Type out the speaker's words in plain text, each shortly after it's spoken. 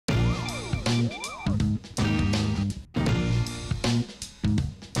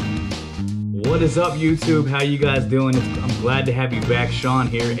What is up, YouTube? How you guys doing? I'm glad to have you back. Sean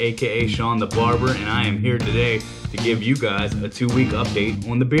here, aka Sean the Barber, and I am here today to give you guys a 2-week update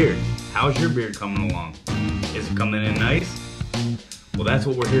on the beard. How's your beard coming along? Is it coming in nice? Well, that's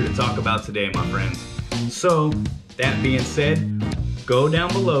what we're here to talk about today, my friends. So, that being said, go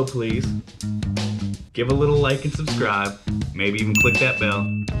down below, please. Give a little like and subscribe. Maybe even click that bell,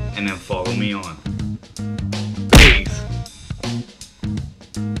 and then follow me on. Peace.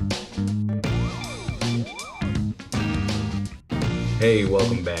 Hey,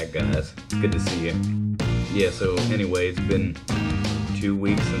 welcome back, guys. It's good to see you. Yeah, so anyway, it's been 2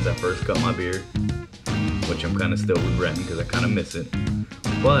 weeks since I first cut my beard, which I'm kind of still regretting because I kind of miss it.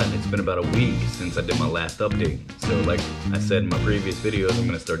 But it's been about a week since I did my last update. So like I said in my previous videos, I'm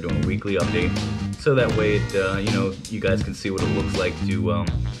going to start doing a weekly update. So that way, you guys can see what it looks like to,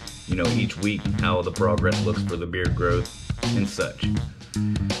 each week, how the progress looks for the beard growth and such.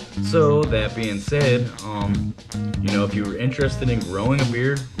 So that being said, if you were interested in growing a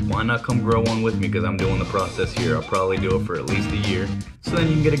beard, why not come grow one with me? Because I'm doing the process here. I'll probably do it for at least a year. So then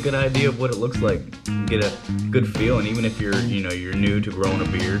you can get a good idea of what it looks like, get a good feel. And even if you're, you're new to growing a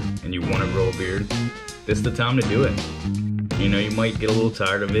beard and you want to grow a beard, this is the time to do it. You might get a little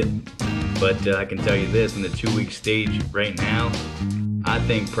tired of it, but I can tell you this, in the 2-week stage right now, I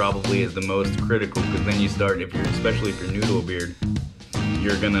think probably is the most critical, because then you start, especially if you're new to a beard,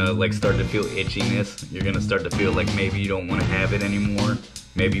 you're gonna start to feel itchiness. You're gonna start to feel like maybe you don't want to have it anymore.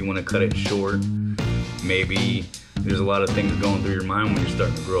 Maybe you want to cut it short. Maybe there's a lot of things going through your mind when you're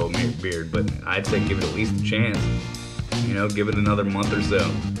starting to grow a beard. But I'd say give it at least a chance. Give it another month or so.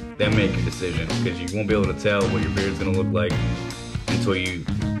 Then make your decision, because you won't be able to tell what your beard's gonna look like until you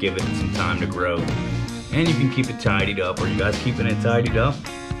give it some time to grow. And you can keep it tidied up. Are you guys keeping it tidied up?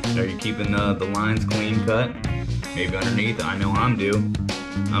 Are you keeping the lines clean cut? Maybe underneath. I know I'm due.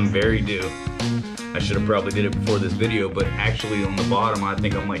 I'm very due. I should have probably did it before this video, but actually on the bottom, I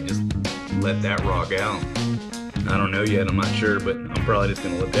think I might just let that rock out. I don't know yet, I'm not sure, but I'm probably just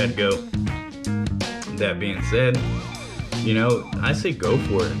gonna let that go. That being said, I say go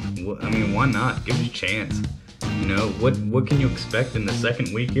for it. I mean, why not? Give it a chance. What can you expect in the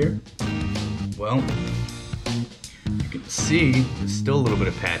second week here? Well, you can see there's still a little bit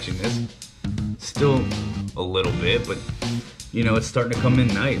of patchiness. Still a little bit, but it's starting to come in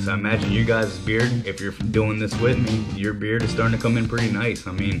nice. I imagine you guys' beard, if you're doing this with me, your beard is starting to come in pretty nice.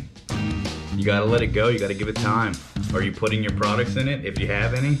 I mean, you gotta let it go. You gotta give it time. Are you putting your products in it, if you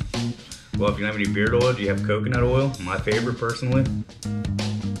have any? Well, if you don't have any beard oil, do you have coconut oil? My favorite, personally.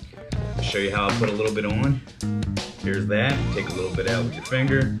 I'll show you how I put a little bit on. Here's that. Take a little bit out with your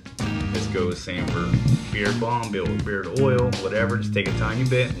finger. This goes same for beard balm, beard oil, whatever. Just take a tiny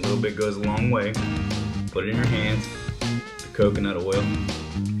bit. A little bit goes a long way. Put it in your hands. The coconut oil.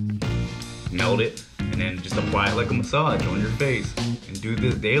 Melt it, and then just apply it like a massage on your face. And do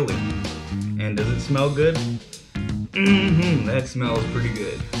this daily. And does it smell good? That smells pretty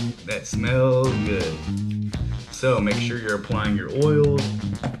good. That smells good. So make sure you're applying your oils.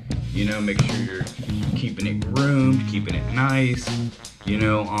 Make sure you're keeping it groomed, keeping it nice.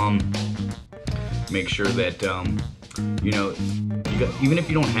 Make sure that even if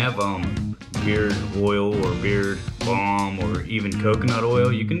you don't have beard oil or beard balm or even coconut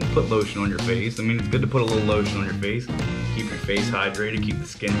oil, you can put lotion on your face. I mean, it's good to put a little lotion on your face. Keep your face hydrated, keep the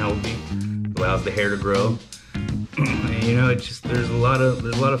skin healthy, allows the hair to grow. It's just there's a lot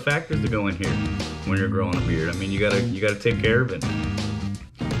of factors to go in here when you're growing a beard. I mean, you gotta take care of it.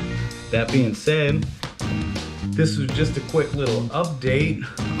 That being said, this was just a quick little update.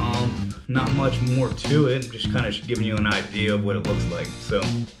 Not much more to it, just kind of giving you an idea of what it looks like. So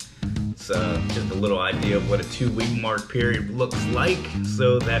it's just a little idea of what a 2-week mark period looks like.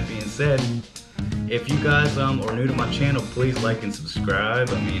 So that being said, if you guys are new to my channel, please like and subscribe.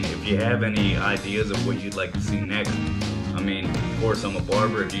 I mean, if you have any ideas of what you'd like to see next, I mean, of course I'm a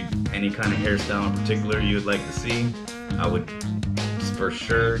barber. If you any kind of hairstyle in particular you'd like to see, I would for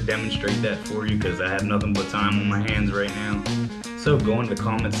sure demonstrate that for you, because I have nothing but time on my hands right now. So go in the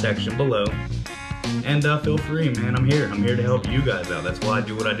comment section below and feel free, man. I'm here to help you guys out. That's why I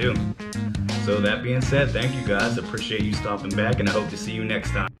do what I do. So that being said, thank you guys. Appreciate you stopping back, and I hope to see you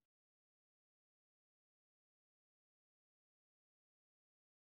next time.